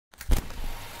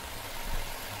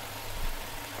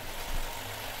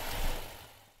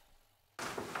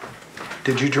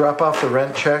Did you drop off the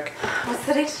rent check? What's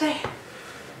the date today?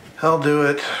 I'll do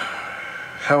it.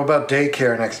 How about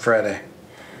daycare next Friday?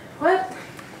 What?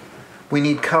 We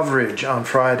need coverage on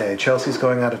Friday. Chelsea's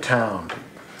going out of town.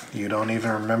 You don't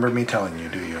even remember me telling you,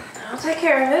 do you? I'll take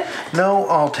care of it. No,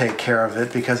 I'll take care of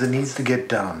it because it needs to get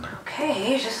done.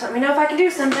 Okay, just let me know if I can do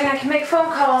something. I can make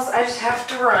phone calls. I just have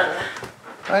to run.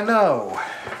 I know.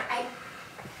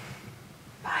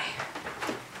 Bye.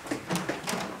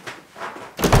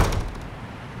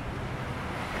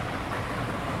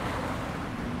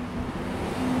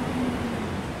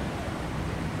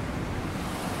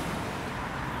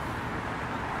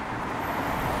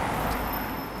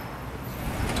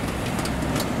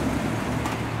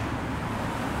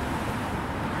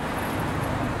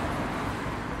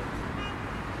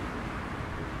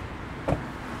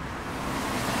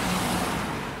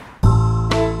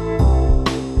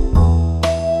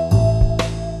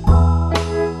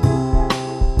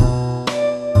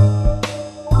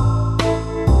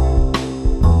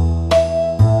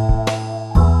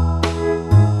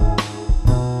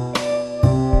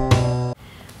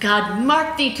 God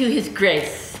mark thee to his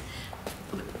grace.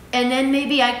 And then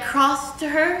maybe I cross to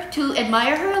her to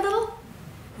admire her a little?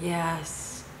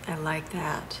 Yes, I like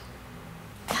that.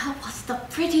 Thou wast the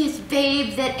prettiest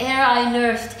babe that e'er I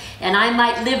nursed, and I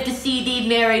might live to see thee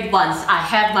married once. I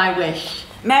have my wish.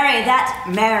 Mary, that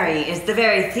Mary is the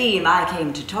very theme I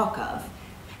came to talk of.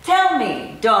 Tell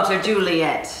me, daughter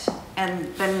Juliet.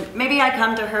 And then maybe I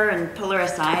come to her and pull her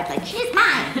aside like, she's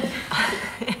mine.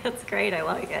 That's great, I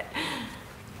like it.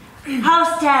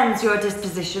 How stands your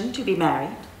disposition to be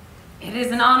married? It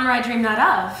is an honor I dream not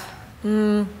of.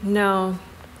 No.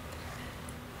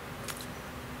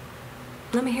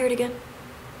 Let me hear it again.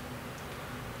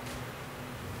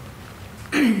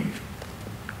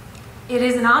 It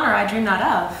is an honor I dream not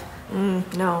of.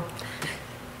 No.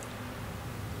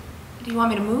 Do you want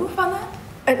me to move on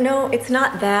that? No, it's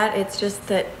not that. It's just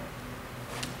that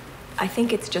I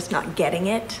think it's just not getting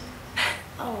it.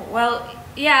 Oh, well,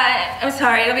 yeah, I'm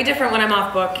sorry. It'll be different when I'm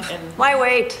off book. And Why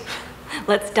wait?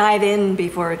 Let's dive in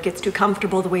before it gets too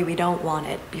comfortable the way we don't want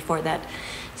it, before that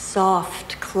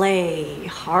soft clay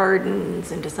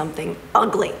hardens into something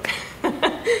ugly.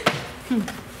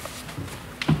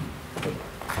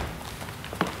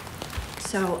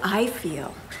 So I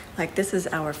feel like this is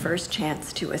our first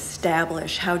chance to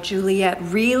establish how Juliet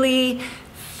really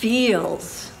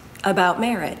feels about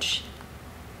marriage.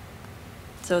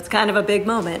 So it's kind of a big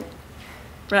moment,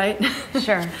 right?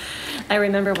 Sure. I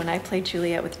remember when I played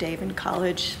Juliet with Dave in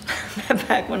college,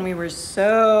 back when we were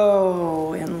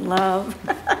so in love.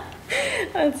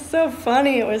 That's so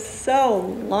funny, it was so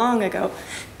long ago.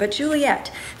 But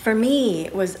Juliet, for me,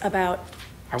 was about...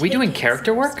 Are we doing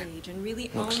character work?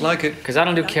 Looks like it. Because I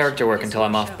don't do character work until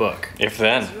I'm off book. If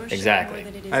then. Exactly.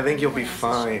 I think you'll be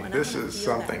fine. This is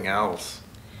something else.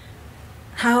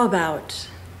 How about...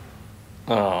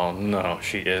 Oh, no,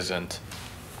 she isn't.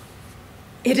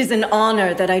 It is an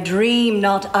honor that I dream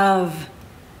not of.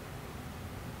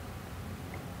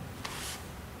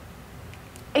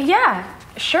 yeah,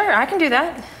 sure, I can do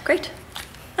that. Great.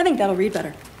 I think that'll read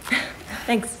better.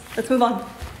 Thanks. Let's move on.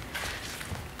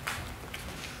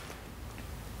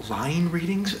 Line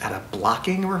readings at a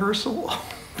blocking rehearsal?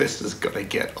 This is gonna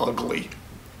get ugly.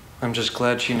 I'm just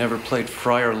glad she never played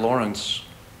Friar Lawrence.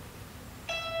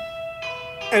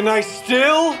 And I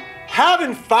still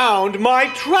haven't found my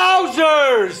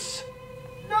trousers!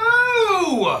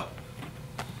 No!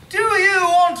 Do you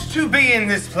want to be in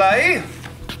this play?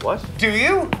 What? Do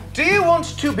you? Do you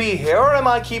want to be here, or am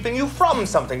I keeping you from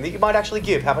something that you might actually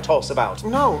have a toss about?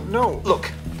 No.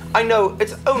 Look, I know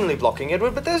it's only blocking,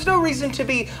 Edward, but there's no reason to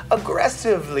be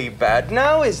aggressively bad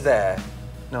now, is there?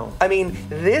 No. I mean,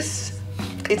 it's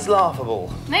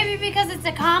laughable. Maybe because it's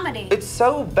a comedy. It's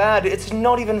so bad, it's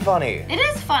not even funny. It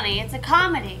is funny. It's a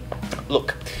comedy.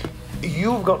 Look,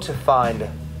 you've got to find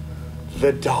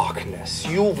the darkness.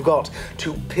 You've got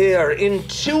to peer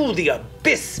into the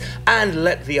abyss and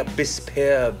let the abyss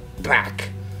peer back.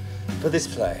 For this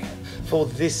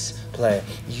play,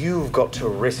 you've got to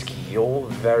risk your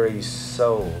very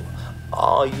soul.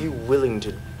 Are you willing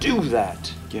to do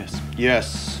that?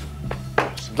 Yes.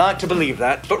 I'd like to believe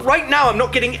that, but right now I'm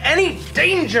not getting any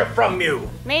danger from you.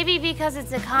 Maybe because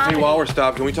it's a comedy. Hey, while we're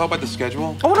stopped, can we talk about the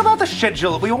schedule? Oh, what about the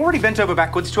schedule? We already bent over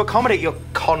backwards to accommodate your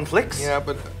conflicts. Yeah,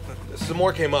 but some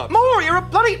more came up. More? You're a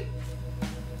bloody...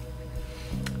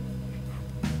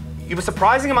 You have a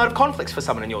surprising amount of conflicts for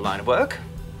someone in your line of work.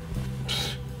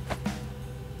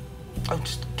 Oh,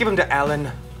 just give them to Alan.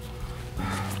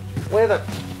 Where...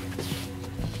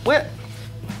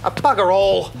 A bugger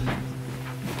all.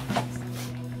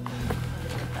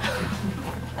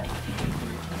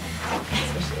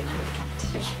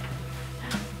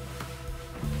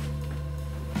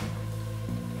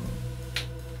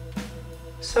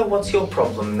 So what's your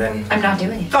problem then? I'm not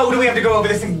doing it. Oh, do we have to go over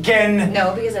this again?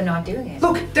 No, because I'm not doing it.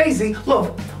 Look, Daisy,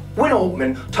 love, when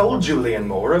Altman told Julian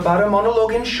Moore about her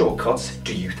monologue in Shortcuts,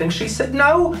 do you think she said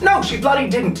no? No, she bloody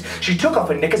didn't. She took off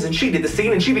her knickers and she did the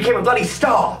scene and she became a bloody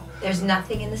star. There's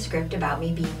nothing in the script about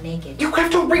me being naked. You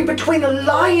have to read between the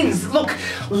lines. Look,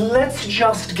 let's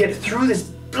just get through this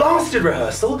blasted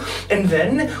rehearsal and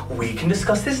then we can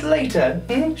discuss this later,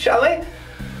 shall we?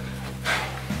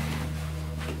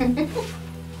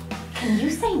 Can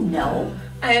you say no?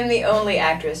 I am the only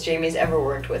actress Jamie's ever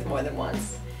worked with more than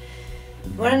once.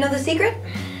 Want to know the secret?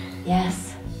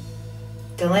 Yes.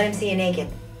 Don't let him see you naked.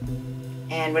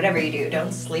 And whatever you do,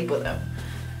 don't sleep with him.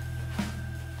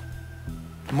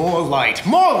 More light,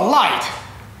 more light!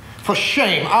 For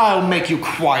shame, I'll make you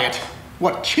quiet.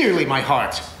 What cheerly my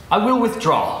heart. I will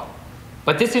withdraw,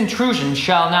 but this intrusion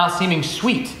shall now seeming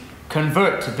sweet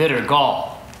convert to bitter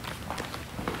gall.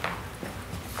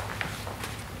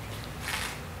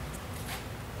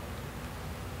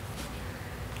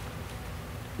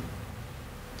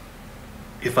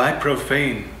 If I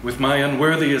profane with my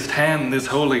unworthiest hand this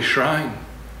holy shrine,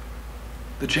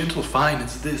 the gentle fine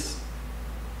is this.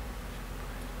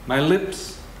 My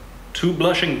lips, two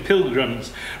blushing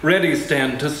pilgrims, ready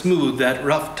stand to smooth that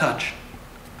rough touch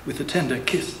with a tender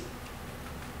kiss.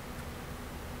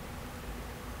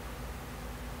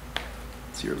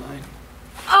 It's your line.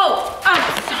 Oh,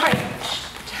 I'm sorry.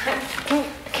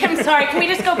 I'm sorry. Can we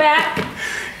just go back?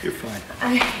 You're fine.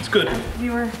 It's good.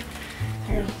 You were...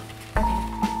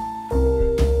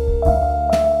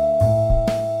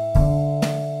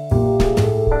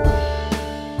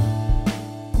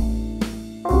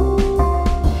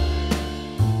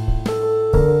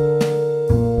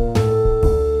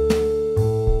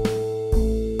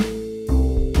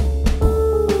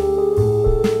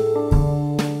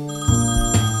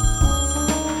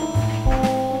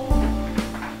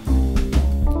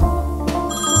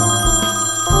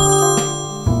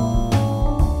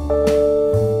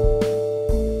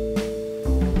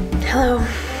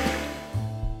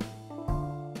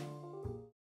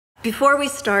 Before we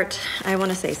start, I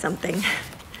want to say something.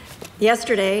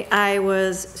 Yesterday, I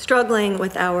was struggling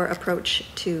with our approach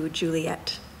to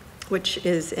Juliet, which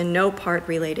is in no part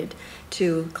related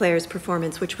to Claire's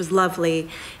performance, which was lovely,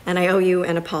 and I owe you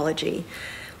an apology.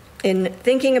 In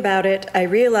thinking about it, I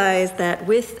realized that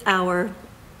with our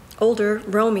older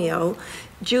Romeo,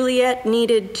 Juliet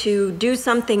needed to do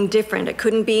something different. It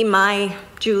couldn't be my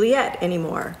Juliet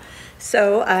anymore.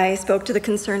 So I spoke to the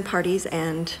concerned parties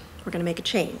and we're going to make a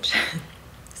change.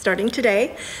 Starting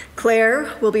today,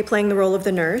 Claire will be playing the role of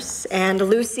the nurse, and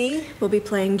Lucy will be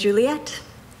playing Juliet.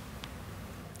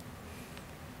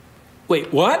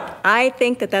 Wait, what? I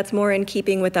think that that's more in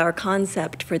keeping with our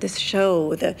concept for this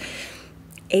show, the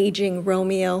aging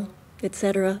Romeo,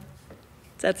 etc.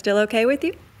 Is that still okay with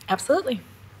you? Absolutely.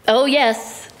 Oh,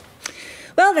 yes.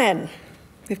 Well then,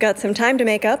 we've got some time to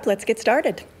make up. Let's get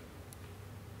started.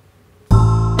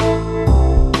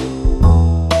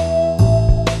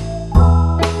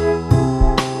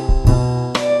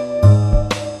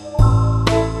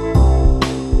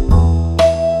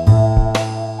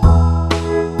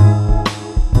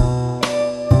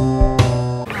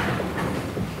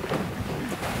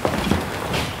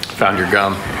 Found your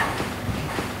gum.